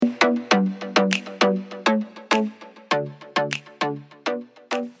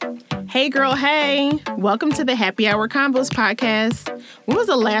Hey girl, hey! Welcome to the Happy Hour Combos podcast. When was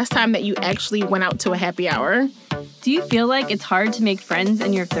the last time that you actually went out to a happy hour? Do you feel like it's hard to make friends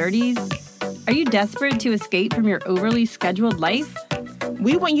in your 30s? Are you desperate to escape from your overly scheduled life?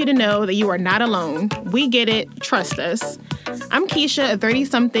 We want you to know that you are not alone. We get it. Trust us. I'm Keisha, a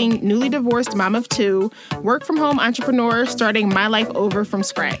 30-something, newly divorced mom of two, work-from-home entrepreneur starting my life over from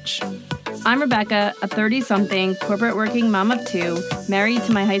scratch. I'm Rebecca, a 30-something, corporate working mom of two, married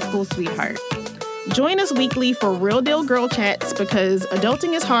to my high school sweetheart. Join us weekly for real deal girl chats because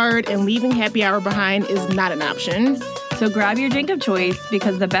adulting is hard and leaving happy hour behind is not an option. So grab your drink of choice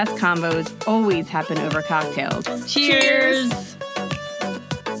because the best combos always happen over cocktails. Cheers!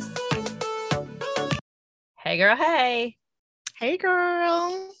 Hey girl, hey. Hey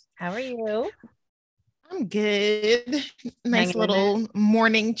girl. How are you? I'm good. Nice little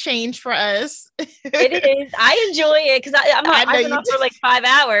morning change for us. It is. I enjoy it because I've been up for like 5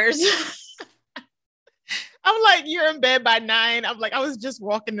 hours. I'm like, you're in bed by 9. I'm like, I was just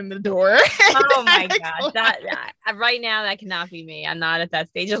walking in the door. Oh my gosh. That right now, that cannot be me. I'm not at that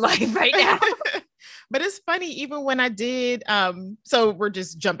stage of life right now. But it's funny, even when I did, so we're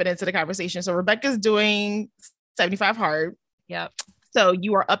just jumping into the conversation. So Rebecca's doing 75 hard. Yep. So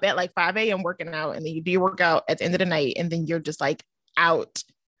you are up at like 5 a.m. working out, and then you do your workout at the end of the night, and then you're just like out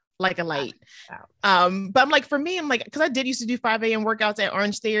like a light. But I'm like, for me, I'm like, because I did used to do 5 a.m. workouts at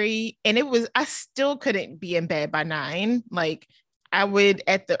Orange Theory, and I still couldn't be in bed by 9. Like I would,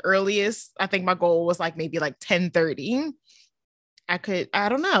 at the earliest, I think my goal was like maybe like 10:30. I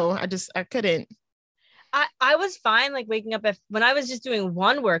don't know. I couldn't. I was fine like waking up when I was just doing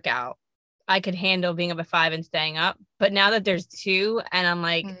one workout. I could handle being up at 5 and staying up, but now that there's 2 and I'm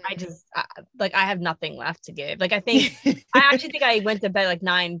like, I have nothing left to give. Like, I actually think I went to bed like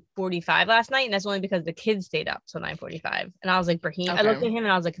 9:45 last night. And that's only because the kids stayed up till 9:45. And I was like, Brahim, okay. I looked at him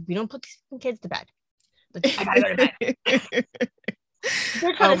and I was like, if we don't put the kids to bed, I gotta go to bed.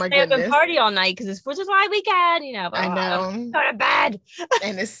 They're trying to stay up and party all night because it's 4th of July weekend, you know. I know. Go to bed.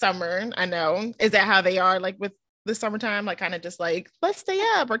 And it's summer. I know. Is that how they are? Like with the summertime, like kind of just like, let's stay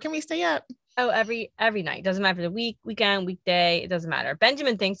up, or can we stay up? Oh, every night. Doesn't matter the weekend, weekday. It doesn't matter.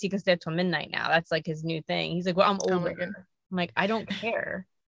 Benjamin thinks he can stay up till midnight now. That's like his new thing. He's like, well, I'm older. I'm like, I don't care.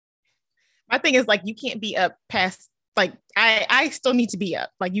 My thing is like, you can't be up past, like, I still need to be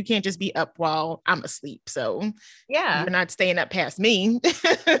up. Like, you can't just be up while I'm asleep. So yeah, you're not staying up past me.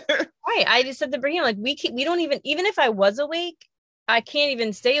 Right. I just said to Brahim, like, we don't even if I was awake, I can't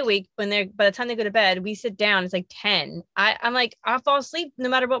even stay awake by the time they go to bed. We sit down, it's like 10. I'm like, I'll fall asleep no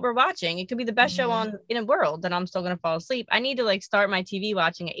matter what we're watching. It could be the best show in the world, and I'm still going to fall asleep. I need to like start my TV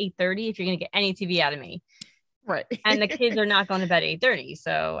watching at 8:30 if you're going to get any TV out of me. Right. And the kids are not going to bed at 8:30.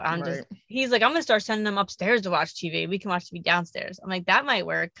 So he's like, I'm going to start sending them upstairs to watch TV. We can watch TV downstairs. I'm like, that might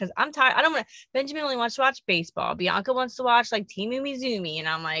work because I'm tired. I don't want to. Benjamin only wants to watch baseball. Bianca wants to watch like Team Umizoomi. And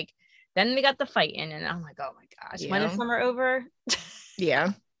I'm like, then we got the fighting. And I'm like, oh my gosh, when is summer over?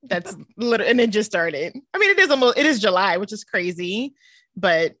 Yeah, that's literally, and it just started. I mean, it is July, which is crazy,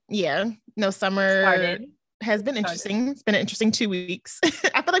 but yeah, no, summer has been interesting. It's been an interesting 2 weeks.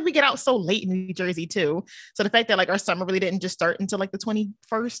 I feel like we get out so late in New Jersey too. So the fact that like our summer really didn't just start until like the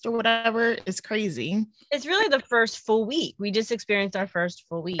 21st or whatever is crazy. It's really the first full week. We just experienced our first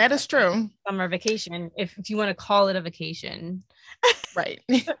full week. That is true. Summer vacation, if you want to call it a vacation. Right.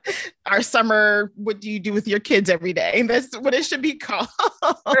 Our summer, what do you do with your kids every day? That's what it should be called.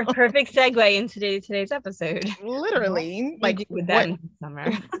 Perfect segue into today's episode. Literally. Like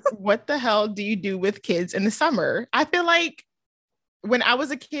summer. What the hell do you do with kids in the summer? I feel like when I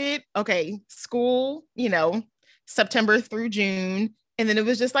was a kid, okay, school, September through June, and then it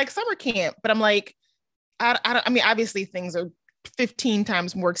was just like summer camp. But I'm like, I mean, obviously things are 15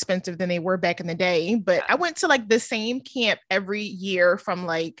 times more expensive than they were back in the day, but I went to like the same camp every year from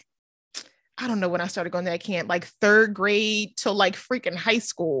like, I don't know when I started going to that camp, like 3rd grade till like freaking high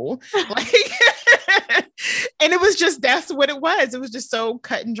school. Like, and it was just, that's what it was. It was just so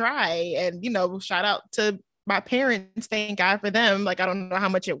cut and dry. And, shout out to my parents, thank God for them. Like, I don't know how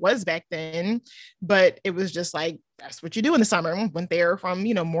much it was back then, but it was just like, that's what you do in the summer. Went there from,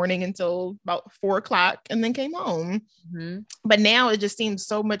 morning until about 4 o'clock and then came home. Mm-hmm. But now it just seems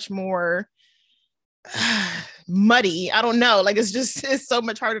so much more muddy. I don't know. Like, it's so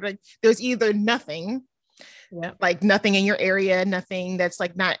much harder. Like, there's either nothing, like nothing in your area, nothing that's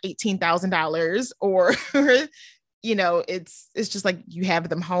like not $18,000 or, it's just like you have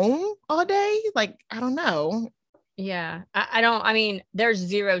them home all day. Like, I don't know. Yeah. I mean, there's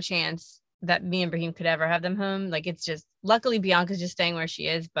zero chance that me and Brahim could ever have them home. Like, it's just, luckily Bianca's just staying where she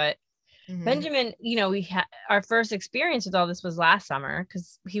is, but Benjamin, we had our first experience with all this was last summer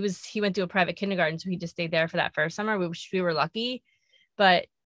because he went to a private kindergarten, so he just stayed there for that first summer, which we were lucky. But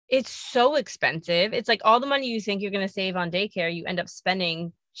it's so expensive. It's like all the money you think you're going to save on daycare, you end up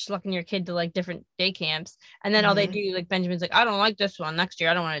spending schlucking your kid to like different day camps. And then all they do, like Benjamin's like, I don't like this one. Next year,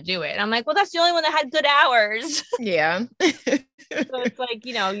 I don't want to do it. And I'm like, well, that's the only one that had good hours. Yeah. So it's like,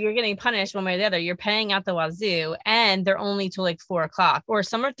 you're getting punished one way or the other. You're paying out the wazoo and they're only till like 4:00 or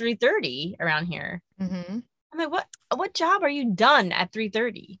some are 3:30 around here. I'm like, what job are you done at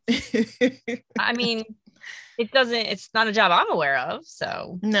 3:30? I mean, it's not a job I'm aware of.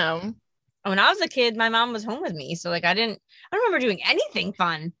 So no. When I was a kid, my mom was home with me. So like, I don't remember doing anything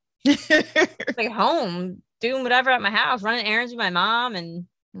fun. Like home, doing whatever at my house, running errands with my mom. And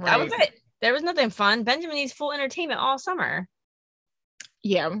that was it. There was nothing fun. Benjamin needs full entertainment all summer.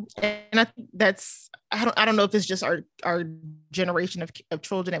 Yeah. And I think I don't know if it's just our generation of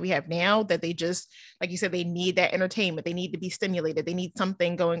children that we have now that they just, like you said, they need that entertainment. They need to be stimulated. They need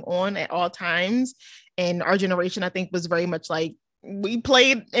something going on at all times. And our generation, I think, was very much like, we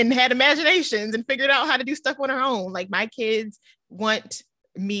played and had imaginations and figured out how to do stuff on our own. Like my kids want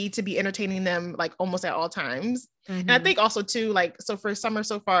me to be entertaining them like almost at all times. And I think also too, like, so for summer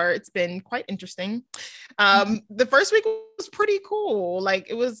so far, it's been quite interesting. The first week was pretty cool. Like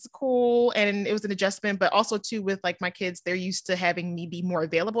it was cool and it was an adjustment, but also too with like my kids, they're used to having me be more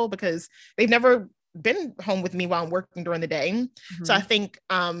available because they've never been home with me while I'm working during the day. So I think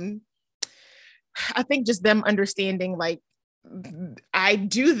just them understanding like, I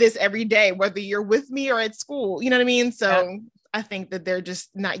do this every day, whether you're with me or at school, you know what I mean? So I think that they're just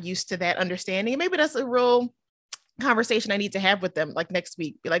not used to that understanding. And maybe that's a real conversation I need to have with them like next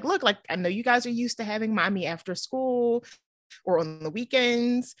week. Be like, look, like I know you guys are used to having mommy after school or on the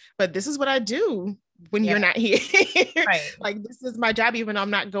weekends, but this is what I do when you're not here. Right. Like this is my job, even though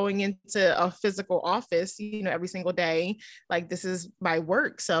I'm not going into a physical office, every single day. Like this is my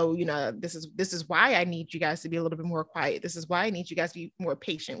work. So, this is why I need you guys to be a little bit more quiet. This is why I need you guys to be more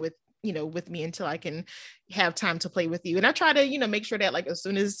patient with me until I can have time to play with you. And I try to, make sure that like, as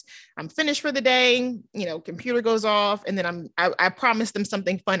soon as I'm finished for the day, computer goes off and then I promise them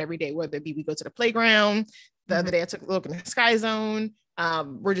something fun every day, whether it be we go to the playground. The other day I took a look in the Sky Zone.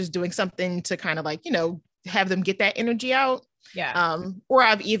 We're just doing something to kind of like, have them get that energy out. Yeah. Or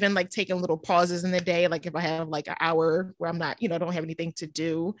I've even like taken little pauses in the day. Like if I have like an hour where I'm not, don't have anything to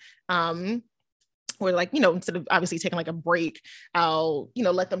do. Or like, instead of obviously taking like a break, I'll,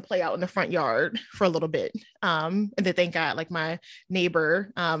 let them play out in the front yard for a little bit. And then thank God, like my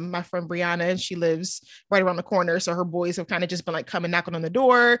neighbor, my friend Brianna, she lives right around the corner. So her boys have kind of just been like coming knocking on the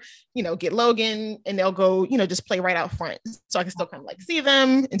door, get Logan and they'll go, just play right out front. So I can still kind of like see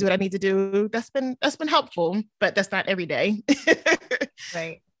them and do what I need to do. That's been helpful, but that's not every day.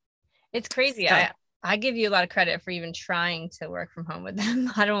 Right. It's crazy. So, I give you a lot of credit for even trying to work from home with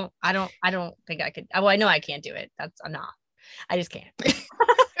them. I don't think I could. Well, I know I can't do it. I just can't.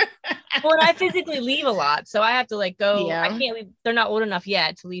 Well, I physically leave a lot. So I have to like go. Yeah. I can't leave. They're not old enough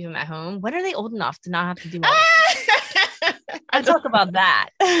yet to leave them at home. When are they old enough to not have to do all this? I talk about that.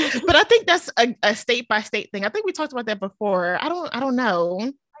 But I think that's a state by state thing. I think we talked about that before. I don't know.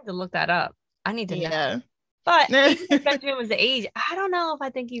 I have to look that up. I need to know. But if Benjamin was the age, I don't know if I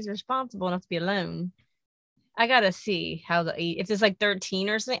think he's responsible enough to be alone. I gotta see if it's like 13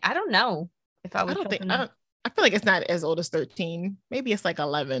 or something. I don't know if I would. I feel like it's not as old as 13. Maybe it's like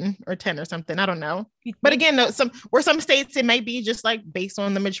 11 or 10 or something. I don't know. But again, no, some states it might be just like based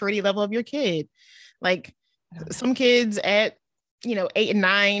on the maturity level of your kid. Like some kids at 8 and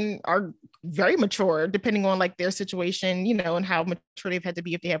 9 are very mature, depending on like their situation, and how mature they've had to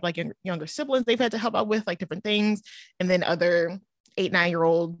be. If they have like younger siblings, they've had to help out with like different things. And then other 8,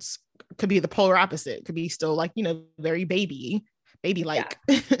 9-year-olds could be the polar opposite, could be still like, very baby like.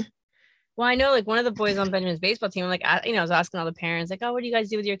 Yeah. Well, I know like one of the boys on Benjamin's baseball team, like, I was asking all the parents, like, oh, what do you guys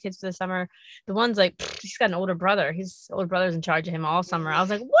do with your kids for the summer? The one's like, he's got an older brother. His older brother's in charge of him all summer. I was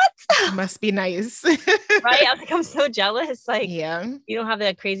like, what? Must be nice. Right? I was like, I'm so jealous. Like, yeah, you don't have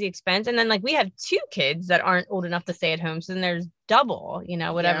that crazy expense. And then like we have 2 kids that aren't old enough to stay at home. So then there's double,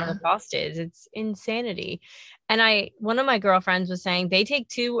 whatever the cost is. It's insanity. And one of my girlfriends was saying they take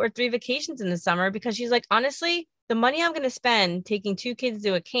 2 or 3 vacations in the summer because she's like, honestly, the money I'm going to spend taking 2 kids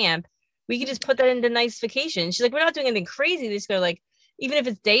to a camp, we could just put that into nice vacation. She's like, we're not doing anything crazy. They just go like, even if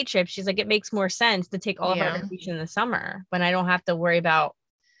it's day trips, she's like, it makes more sense to take all of our vacation in the summer when I don't have to worry about,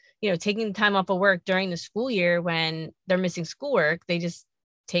 taking the time off of work during the school year when they're missing schoolwork. They just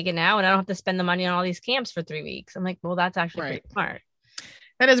take it now and I don't have to spend the money on all these camps for 3 weeks. I'm like, well, that's actually pretty smart.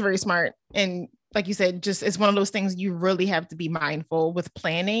 That is very smart. And like you said, just it's one of those things you really have to be mindful with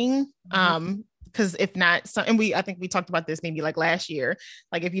planning. Because if not, I think we talked about this maybe like last year.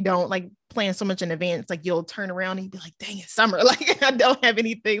 Like if you don't like plan so much in advance, like you'll turn around and you'll be like, dang, it's summer. Like I don't have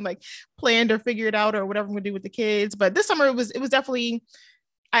anything like planned or figured out or whatever I'm gonna do with the kids. But this summer it was definitely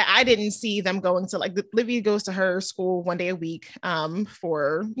I didn't see them going to like Livy goes to her school one day a week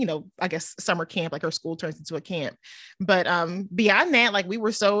for, I guess summer camp, like her school turns into a camp. But beyond that, like we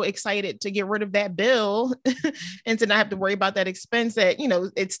were so excited to get rid of that bill and to not have to worry about that expense that,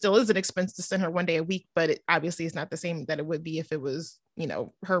 it still is an expense to send her one day a week, but it obviously is not the same that it would be if it was,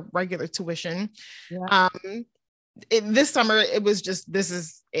 her regular tuition. Yeah. This summer it was just this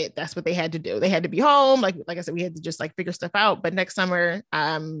is it, that's what they had to do. They had to be home, like I said, we had to just like figure stuff out. But next summer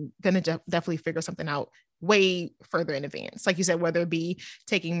I'm gonna definitely figure something out way further in advance, like you said, whether it be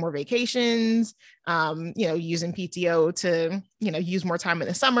taking more vacations, using PTO to use more time in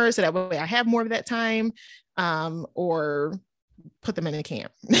the summer so that way I have more of that time, or put them in a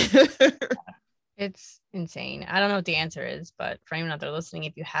camp. It's insane. I don't know what the answer is, but for anyone out there listening,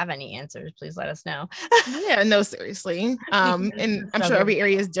 if you have any answers, please let us know. Yeah, no, seriously. And I'm sure every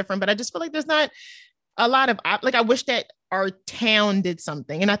area is different, but I just feel like there's not a lot of like, I wish that our town did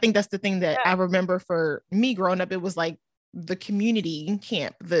something. And I think that's the thing that I remember for me growing up, it was like the community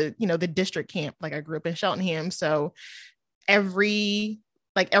camp, the district camp. Like I grew up in Cheltenham. So every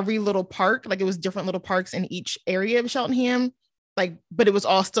little park, like it was different little parks in each area of Cheltenham, like, but it was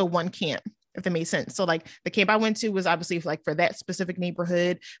all still one camp, if that made sense. So like the camp I went to was obviously like for that specific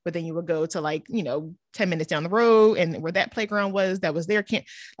neighborhood, but then you would go to like, 10 minutes down the road and where that playground was, that was their camp.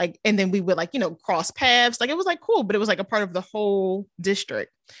 Like, and then we would like, cross paths. Like it was like cool, but it was like a part of the whole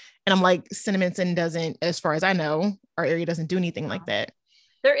district. And I'm like, Cinnaminson doesn't, as far as I know, our area doesn't do anything like that.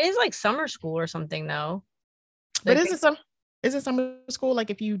 There is like summer school or something though. But is it summer school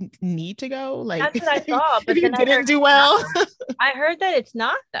like if you need to go? Like that's what I thought, but if you didn't do well. I heard that it's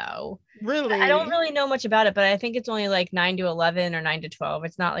not though. Really? I don't really know much about it, but I think it's only like 9 to 11 or 9 to 12.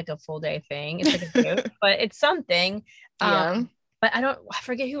 It's not like a full day thing. It's like a joke, but it's something. Yeah. But I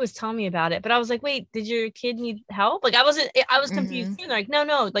forget who was telling me about it, but I was like, wait, did your kid need help? Like I was confused too. Like,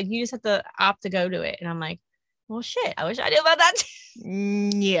 no, like you just have to opt to go to it. And I'm like, well, shit, I wish I knew about that.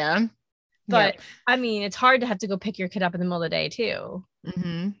 Yeah. But I mean, it's hard to have to go pick your kid up in the middle of the day too.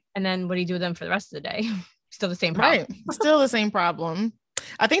 And then what do you do with them for the rest of the day? Still the same problem. Right. Still the same problem.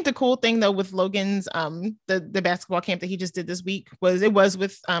 I think the cool thing though with Logan's the basketball camp that he just did this week was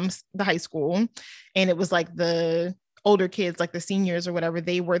with the high school, and it was like the older kids, like the seniors or whatever,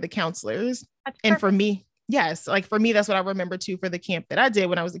 they were the counselors. And for me, yes, like for me, that's what I remember too for the camp that I did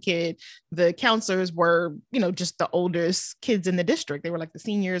when I was a kid. The counselors were, just the oldest kids in the district. They were like the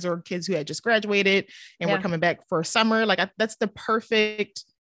seniors or kids who had just graduated and were coming back for summer. Like that's the perfect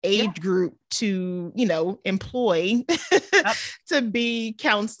age group to employ to be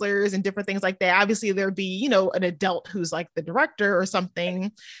counselors and different things like that. Obviously there'd be an adult who's like the director or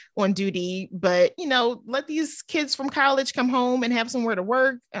something on duty, but let these kids from college come home and have somewhere to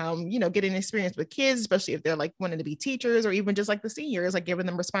work, get an experience with kids, especially if they're like wanting to be teachers, or even just like the seniors, like giving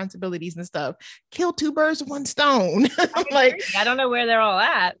them responsibilities and stuff. Kill two birds with one stone. Like I don't know where they're all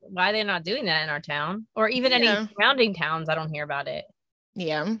at, why they're not doing that in our town or even any surrounding towns. I don't hear about it.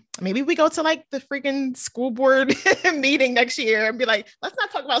 Yeah, maybe we go to like the freaking school board meeting next year and be like, let's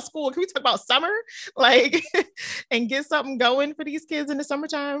not talk about school. Can we talk about summer? Like, and get something going for these kids in the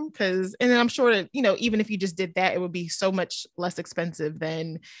summertime? And then I'm sure that, even if you just did that, it would be so much less expensive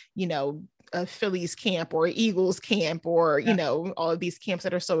than, a Phillies camp or Eagles camp or, all of these camps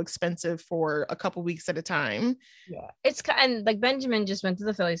that are so expensive for a couple weeks at a time. Yeah, and like Benjamin just went to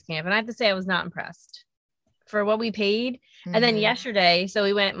the Phillies camp, and I have to say I was not impressed for what we paid. And then yesterday, so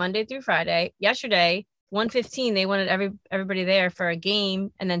we went Monday through Friday. Yesterday, 1:15, they wanted everybody there for a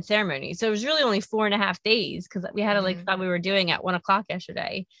game and then ceremony. So it was really only 4.5 days because we had to thought we were doing at 1:00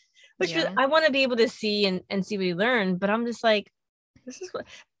 yesterday, which was, I want to be able to see and see what we learned. But I'm just like, this is what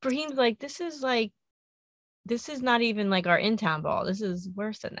Brahim's like, this is not even like our in-town ball. This is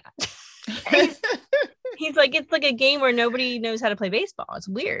worse than that. He's like, it's like a game where nobody knows how to play baseball. It's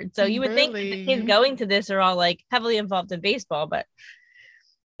weird. So you would think the kids going to this are all like heavily involved in baseball, but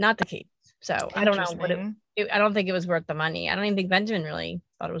not the case. So I don't know what I don't think it was worth the money. I don't even think Benjamin really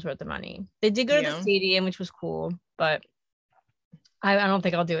thought it was worth the money. They did go to the stadium, which was cool, but I don't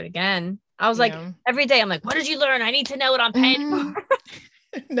think I'll do it again. I was like, every day I'm like, what did you learn? I need to know what I'm paying for.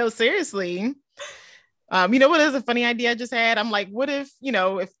 No, seriously. What is a funny idea I just had? I'm like, what if,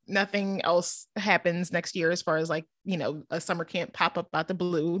 if nothing else happens next year, as far as like, a summer camp pop up out the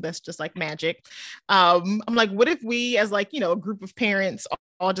blue, that's just like magic. I'm like, what if we as like, a group of parents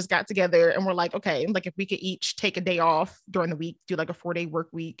all just got together and we're like, okay, like if we could each take a day off during the week, do like a 4-day work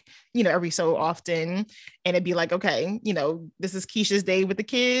week, every so often. And it'd be like, okay, this is Keisha's day with the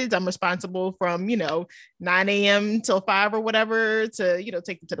kids. I'm responsible from, 9 a.m. till 5 or whatever to,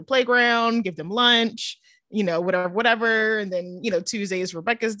 take them to the playground, give them lunch, whatever. And then, Tuesday is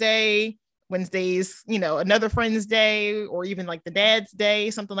Rebecca's day. Wednesdays, another friend's day, or even like the dad's day,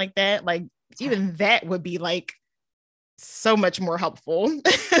 something like that. Like even that would be like so much more helpful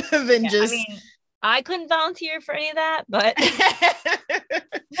than just. I mean, I couldn't volunteer for any of that, but no,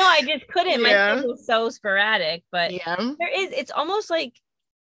 I just couldn't. My schedule was so sporadic, but it's almost like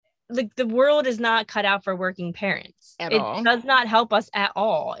the world is not cut out for working parents. It does not help us at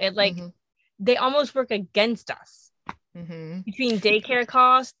all. It they almost work against us. Between daycare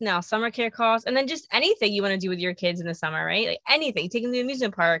costs, now summer care costs, and then just anything you want to do with your kids in the summer, right? Like anything, take them to the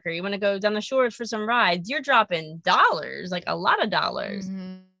amusement park, or you want to go down the shores for some rides, you're dropping dollars, like a lot of dollars.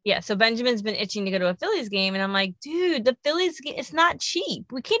 Yeah, so Benjamin's been itching to go to a Phillies game, and I'm like, dude, the Phillies game, it's not cheap.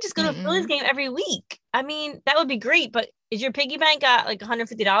 We can't just go to a Phillies game every week. I mean, that would be great, but is your piggy bank got like $150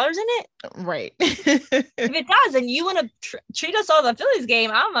 in it? Right. If it does, and you want to treat us all the Phillies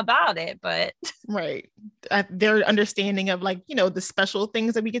game, I'm about it, but. Right. Their understanding of like, the special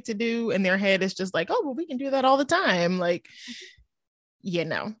things that we get to do in their head is just like, oh, well, we can do that all the time. Like,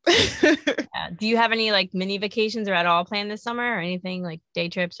 no. Do you have any like mini vacations or at all planned this summer, or anything like day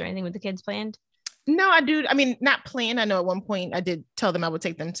trips or anything with the kids planned? No, I do. I mean, not planned. I know at one point I did tell them I would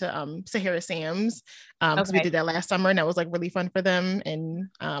take them to Sahara Sam's because we did that last summer, and that was like really fun for them. And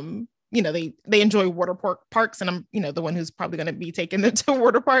they enjoy water parks, and I'm the one who's probably going to be taking them to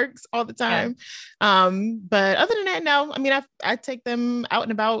water parks all the time. But other than that, no. I mean, I take them out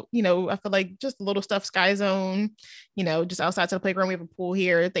and about. I feel like just little stuff, Sky Zone. Just outside to the playground. We have a pool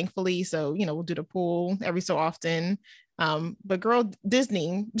here, thankfully, so we'll do the pool every so often. But girl,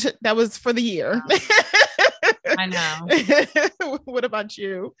 Disney, that was for the year. I know. What about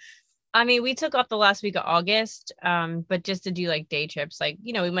you? I mean, we took off the last week of August, but just to do like day trips, like,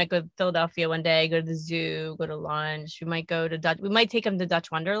 we might go to Philadelphia one day, go to the zoo, go to lunch. We might we might take them to Dutch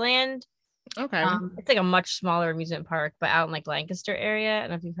Wonderland. Okay. It's like a much smaller amusement park, but out in like Lancaster area. I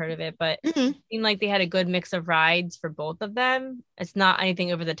don't know if you've heard of it, but it seemed like they had a good mix of rides for both of them. It's not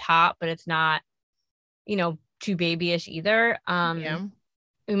anything over the top, but it's not, too babyish either.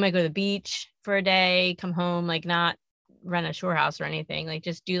 We might go to the beach for a day, come home, like not rent a shore house or anything, like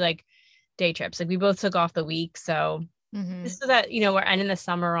just do like day trips. Like we both took off the week, so just so that we're ending the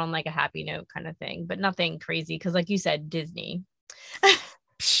summer on like a happy note kind of thing, but nothing crazy, because like you said, Disney.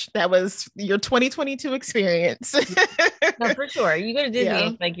 That was your 2022 experience. No, for sure. You go to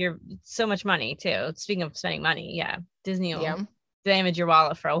Disney, like you're so much money too. Speaking of spending money, Disney will damage your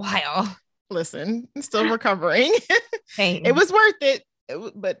wallet for a while. Listen, still recovering. It was worth it,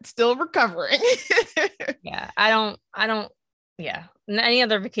 but still recovering. I don't. Any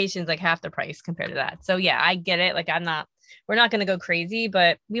other vacations like half the price compared to that. So I get it. Like we're not going to go crazy,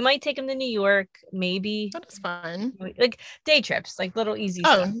 but we might take them to New York. Maybe that's fine. Like day trips, like little easy.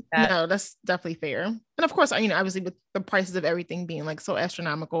 Oh, no, that's definitely fair. And of course, obviously with the prices of everything being like so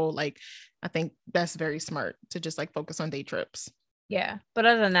astronomical, like I think that's very smart to just like focus on day trips. Yeah. But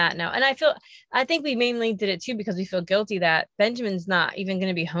other than that, no. And I think we mainly did it too, because we feel guilty that Benjamin's not even going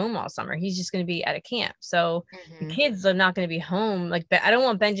to be home all summer. He's just going to be at a camp. So the kids are not going to be home. Like, I don't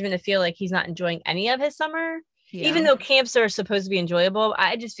want Benjamin to feel like he's not enjoying any of his summer, even though camps are supposed to be enjoyable.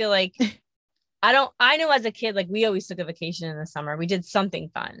 I just feel like I know as a kid, like we always took a vacation in the summer. We did something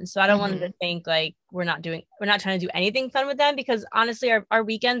fun. So I don't want them to think like we're not trying to do anything fun with them, because honestly, our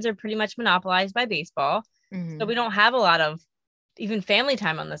weekends are pretty much monopolized by baseball. So we don't have a lot of even family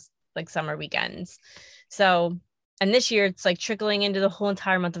time on this like summer weekends. So, and this year it's like trickling into the whole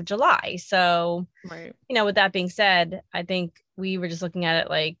entire month of July. So, with that being said, I think we were just looking at it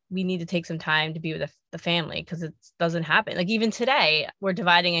like we need to take some time to be with the family, because it doesn't happen. Like even today we're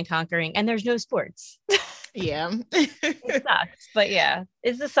dividing and conquering and there's no sports. It sucks, but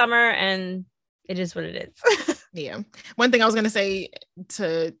it's the summer and it is what it is. One thing I was going to say,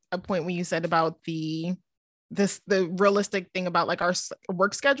 to a point when you said about the realistic thing about like our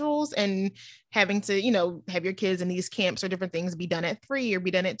work schedules and having to, have your kids in these camps or different things be done at 3 or be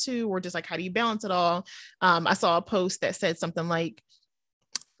done at 2, or just like, how do you balance it all? I saw a post that said something like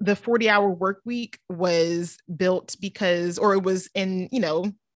the 40-hour work week was built because, or it was in,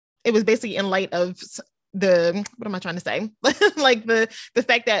 it was basically in light of what am I trying to say? Like the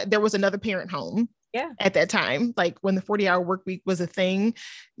fact that there was another parent home. At that time, like when the 40-hour work week was a thing,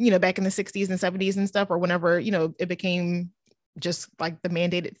 back in the 60s and 70s and stuff, or whenever, it became just like the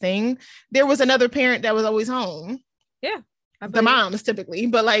mandated thing, there was another parent that was always home. the moms typically,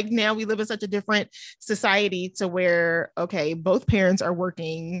 but like now we live in such a different society to where, okay, both parents are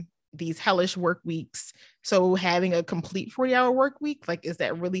working these hellish work weeks. So having a complete 40-hour work week, like, is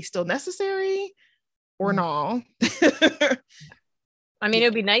that really still necessary or no? I mean, it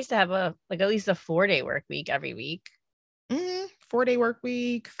would be nice to have at least a 4-day work week every week. 4-day work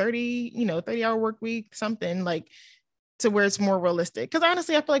week, 30-hour work week, something like to where it's more realistic. Because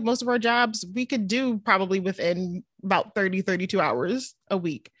honestly, I feel like most of our jobs we could do probably within about 32 hours a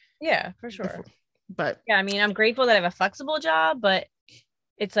week. Yeah, for sure. But yeah, I mean, I'm grateful that I have a flexible job, but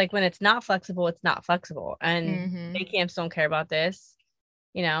it's like when it's not flexible, it's not flexible. And day camps don't care about this.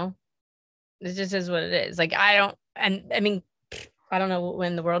 It just is what it is. Like, I don't know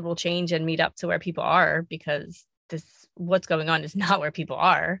when the world will change and meet up to where people are, because what's going on is not where people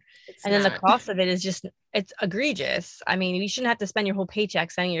are. Then the cost of it is just, it's egregious. I mean, you shouldn't have to spend your whole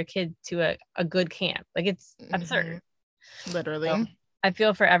paycheck sending your kid to a good camp. Like, it's absurd. Literally. So, I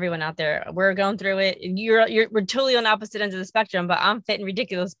feel for everyone out there. We're going through it. We're totally on opposite ends of the spectrum, but I'm fitting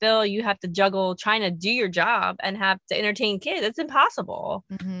ridiculous bill. You have to juggle trying to do your job and have to entertain kids. It's impossible.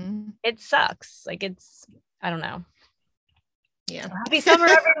 It sucks. Like, I don't know. Yeah. Happy summer,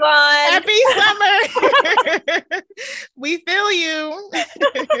 everyone. Happy summer. We feel you.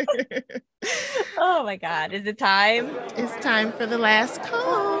 Oh my God. Is it time? It's time for the last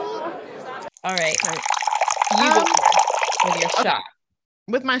call. All right. You go with your shot.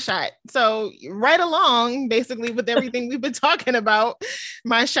 With my shot. So right along, basically, with everything we've been talking about,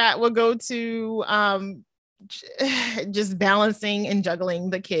 my shot will go to just balancing and juggling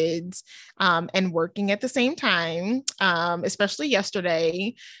the kids and working at the same time, especially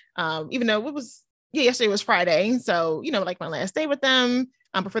yesterday, even though yesterday was Friday. So, like my last day with them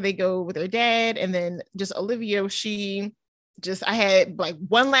before they go with their dad. And then just Olivia, I had like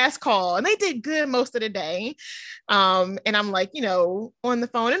one last call and they did good most of the day. And I'm like, on the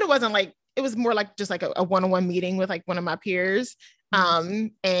phone, and it was more like just like a one-on-one meeting with like one of my peers.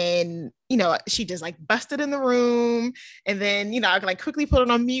 And she just like busted in the room, and then I like quickly put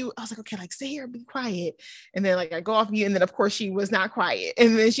it on mute. I was like, okay, like sit here, be quiet. And then like I go off mute, and then of course she was not quiet,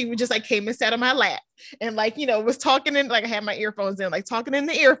 and then she would just like came and sat on my lap and like was talking, and like I had my earphones in, like talking in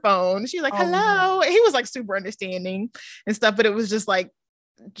the earphone. She's like, hello. And he was like super understanding and stuff, but it was just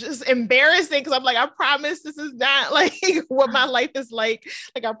embarrassing because I'm like, I promise this is not like what my life is like.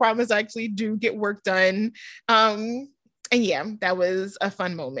 Like, I promise I actually do get work done. And yeah, that was a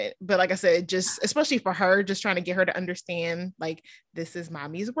fun moment. But like I said, just especially for her, just trying to get her to understand, like, this is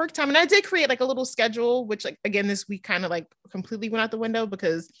mommy's work time. And I did create like a little schedule, which like, again, this week kind of like completely went out the window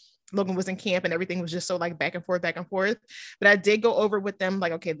because Logan was in camp and everything was just so like back and forth. But I did go over with them,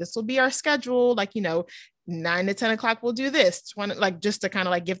 like, okay, this will be our schedule. Like, 9 to 10 o'clock, we'll do this. Like, just to kind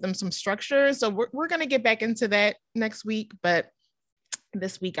of like give them some structure. So we're going to get back into that next week. But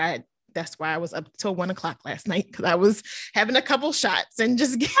this week that's why I was up till 1 o'clock last night, because I was having a couple shots and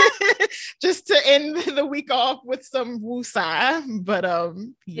just to end the week off with some woosah. But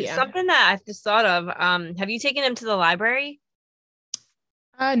yeah, it's something that I've just thought of. Have you taken him to the library?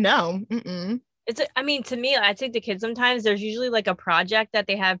 No. To me, I take the kids sometimes. There's usually like a project that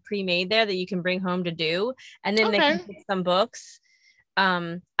they have pre-made there that you can bring home to do, and then they can pick some books. I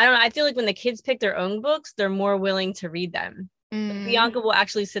don't know. I feel like when the kids pick their own books, they're more willing to read them. Bianca will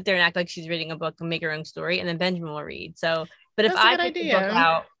actually sit there and act like she's reading a book and make her own story, and then Benjamin will read. So, but if I pick the book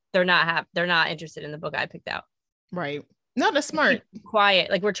out, they're not interested in the book I picked out. Right. No, that's smart. Quiet.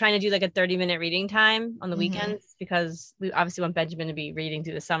 Like, we're trying to do like a 30-minute reading time on the weekends, because we obviously want Benjamin to be reading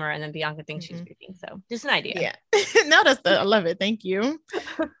through the summer, and then Bianca thinks she's reading. So just an idea. Yeah. No, I love it. Thank you.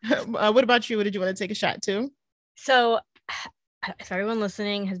 What about you? What did you want to take a shot to? So if everyone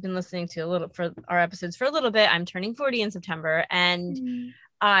listening has been listening to for our episodes for a little bit, I'm turning 40 in September, and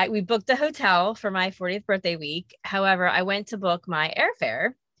we booked a hotel for my 40th birthday week. However, I went to book my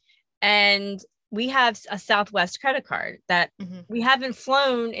airfare, and we have a Southwest credit card that we haven't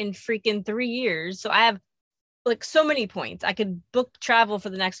flown in freaking 3 years. So I have like so many points. I could book travel for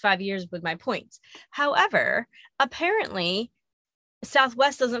the next 5 years with my points. However, apparently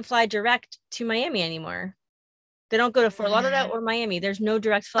Southwest doesn't fly direct to Miami anymore. They don't go to Fort Lauderdale or Miami. There's no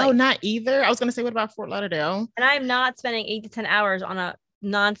direct flight. Oh, not either. I was going to say, what about Fort Lauderdale? And I'm not spending 8 to 10 hours on a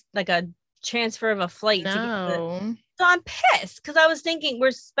transfer of a flight. No. So I'm pissed because I was thinking we're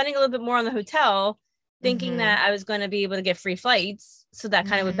spending a little bit more on the hotel, thinking that I was going to be able to get free flights. So that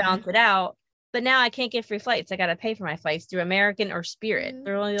kind of would balance it out. But now I can't get free flights. I got to pay for my flights through American or Spirit.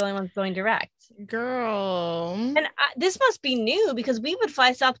 They're only the only ones going direct. Girl. And this must be new, because we would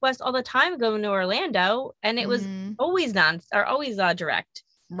fly Southwest all the time going to Orlando, and it was always direct.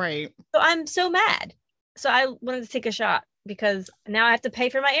 Right. So I'm so mad. So I wanted to take a shot because now I have to pay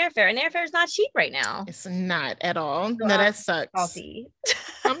for my airfare, and airfare is not cheap right now. It's not at all. So No, that sucks. salty.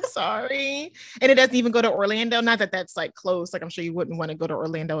 I'm sorry. And it doesn't even go to Orlando. Not that that's like close. Like I'm sure you wouldn't want to go to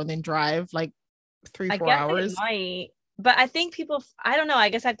Orlando and then drive like 3-4 hours. It might, but I think people, I don't know. I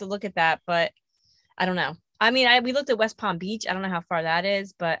guess I have to look at that, but I don't know. I mean, we looked at West Palm Beach. I don't know how far that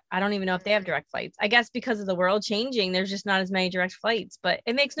is, but I don't even know if they have direct flights. I guess because of the world changing, there's just not as many direct flights, but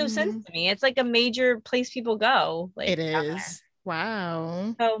it makes no sense to me. It's like a major place people go. Like, it is.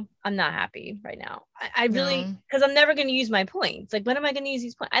 Wow. So I'm not happy right now. I really, because I'm never going to use my points. Like, when am I going to use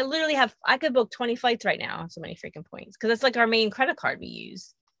these points? I literally I could book 20 flights right now. So many freaking points. Because it's like our main credit card we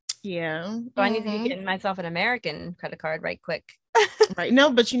use. Yeah. So I need to be getting myself an American credit card right quick. Right. No,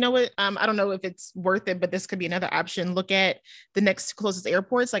 but you know what? I don't know if it's worth it, but this could be another option. Look at the next closest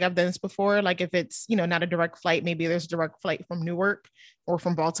airports. Like I've done this before. Like if it's, not a direct flight, maybe there's a direct flight from Newark or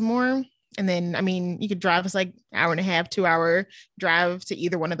from Baltimore. And then, I mean, you could drive, it's like hour and a half, 2-hour drive to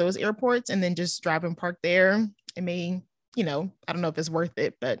either one of those airports and then just drive and park there. It may, I don't know if it's worth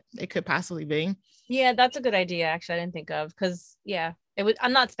it, but it could possibly be. Yeah, that's a good idea. Actually, I didn't think of, because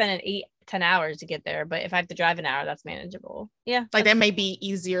I'm not spending 8-10 hours to get there, but if I have to drive an hour, that's manageable. Yeah. Like that may be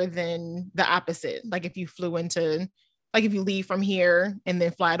easier than the opposite. Like if you if you leave from here and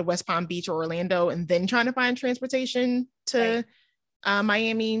then fly to West Palm Beach or Orlando and then trying to find transportation to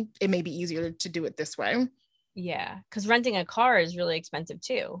Miami, it may be easier to do it this way. Yeah, because renting a car is really expensive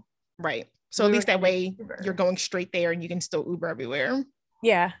too. Right. So at least that way you're going straight there and you can still Uber everywhere.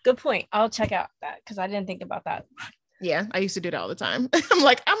 Yeah, good point. I'll check out that because I didn't think about that. Yeah, I used to do that all the time. I'm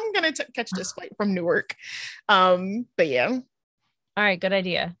like, I'm going to catch this flight from Newark. But yeah. All right, good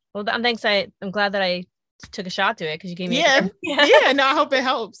idea. Well, I'm glad that I took a shot to it because you gave me yeah, no, I hope it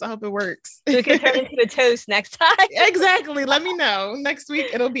helps. I hope it works. So we can turn into a toast next time. Exactly. Let me know. Next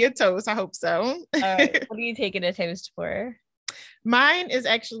week it'll be a toast. I hope so. All right. What are you taking a toast for? Mine is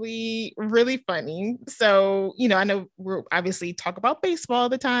actually really funny. So, I know we're obviously talk about baseball all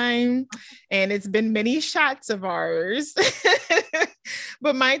the time, and it's been many shots of ours.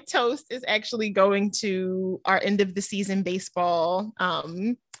 But my toast is actually going to our end of the season baseball,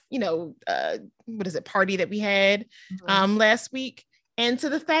 party that we had last week. And to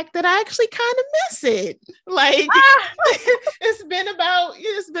the fact that I actually kind of miss it. Like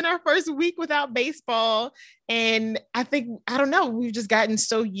it's been our first week without baseball. And I don't know, we've just gotten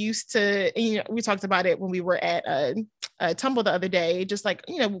so used to, we talked about it when we were at Tumble the other day, just like,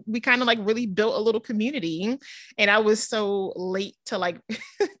 we kind of like really built a little community. And I was so late to like,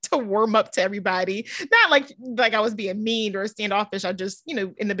 to warm up to everybody. Not like I was being mean or standoffish. I just,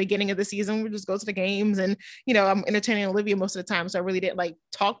 in the beginning of the season, we just go to the games and, I'm entertaining Olivia most of the time. So I really didn't like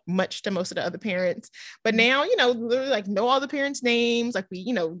talk much to most of the other parents. But now, literally like know all the parents' names. Like we,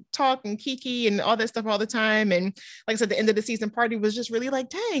 talk and kiki and all that stuff all the time. And like I said, the end of the season party was just really like,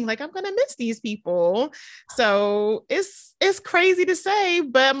 dang, like I'm gonna miss these people. So it's crazy to say,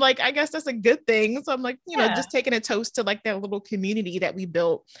 but I'm like, I guess that's a good thing. So I'm like, just taking a toast to like that little community that we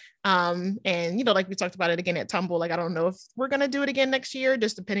built. And like we talked about it again at Tumble. Like I don't know if we're gonna do it again next year,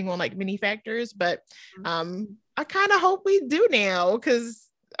 just depending on like many factors. But I kind of hope we do now, because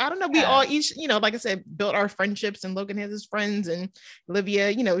I don't know, we all each, like I said, built our friendships, and Logan has his friends, and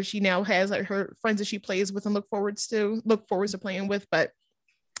Olivia, she now has like her friends that she plays with and look forwards to playing with. But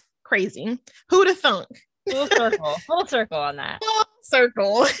crazy. Who'd have thunk? Full circle on that. Full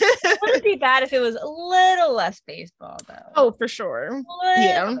circle. It wouldn't be bad if it was a little less baseball though. Oh, for sure.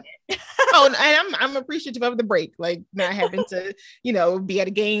 Yeah. Oh, and I'm appreciative of the break, like not having to, be at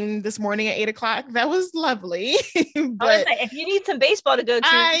a game this morning at 8:00. That was lovely. But if you need some baseball to go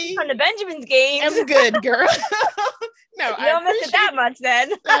to from the Benjamin's game, I'm good, girl. No, you don't miss it that much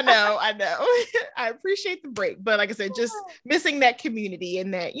then. I know. I appreciate the break, but like I said, just missing that community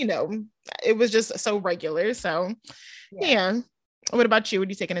and that, it was just so regular. So yeah. What about you? What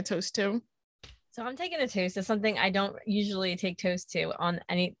are you taking a toast to? So I'm taking a toast to something I don't usually take toast to on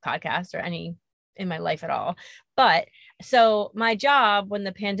any podcast or any in my life at all. But so my job, when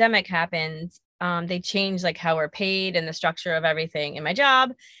the pandemic happened, they changed like how we're paid and the structure of everything in my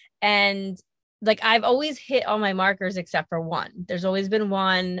job. And like, I've always hit all my markers except for one. There's always been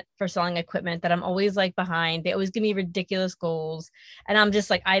one for selling equipment that I'm always like behind. They always give me ridiculous goals. And I'm just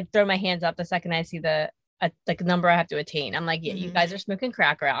like, I throw my hands up the second I see the like number I have to attain. I'm like, yeah, you guys are smoking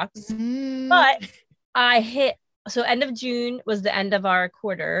crack rocks. But I hit, so end of June was the end of our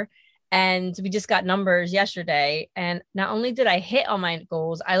quarter. And we just got numbers yesterday. And not only did I hit all my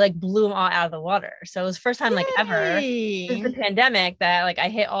goals, I like blew them all out of the water. So it was the first time like ever since the pandemic that like I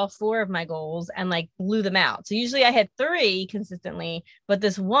hit all 4 of my goals and like blew them out. So usually I hit 3 consistently, but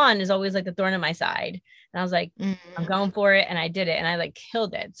this one is always like the thorn in my side. And I was like, Mm. I'm going for it. And I did it. And I like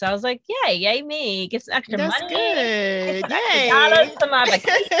killed it. So I was like, yay me. Get some extra That's money. good. Get some Yay. extra dollars for my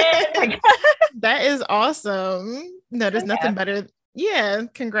vacation. That is awesome. No, there's nothing better. Yeah,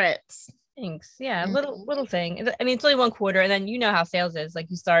 congrats. Thanks. Yeah, little thing. I mean, it's only one quarter, and then you know how sales is. Like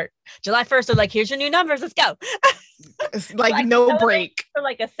you start July 1st, they're like, here's your new numbers, let's go. It's like no break for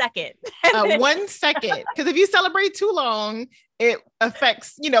like a second. 1 second, because if you celebrate too long, it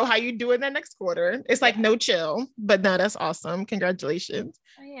affects how you do in that next quarter. It's like no chill. But no, that's awesome. Congratulations.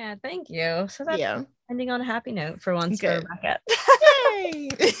 Yeah, thank you. So that's ending on a happy note for once. Good. For Rebecca. Yay.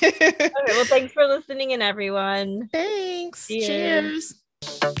 Okay, well, thanks for listening in, everyone. Thanks. Cheers.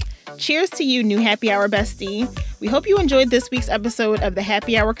 Cheers to you, new Happy Hour bestie. We hope you enjoyed this week's episode of the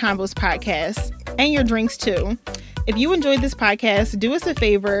Happy Hour Combos podcast, and your drinks too. If you enjoyed this podcast, do us a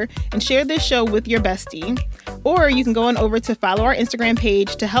favor and share this show with your bestie. Or you can go on over to follow our Instagram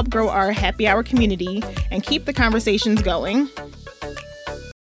page to help grow our Happy Hour community and keep the conversations going.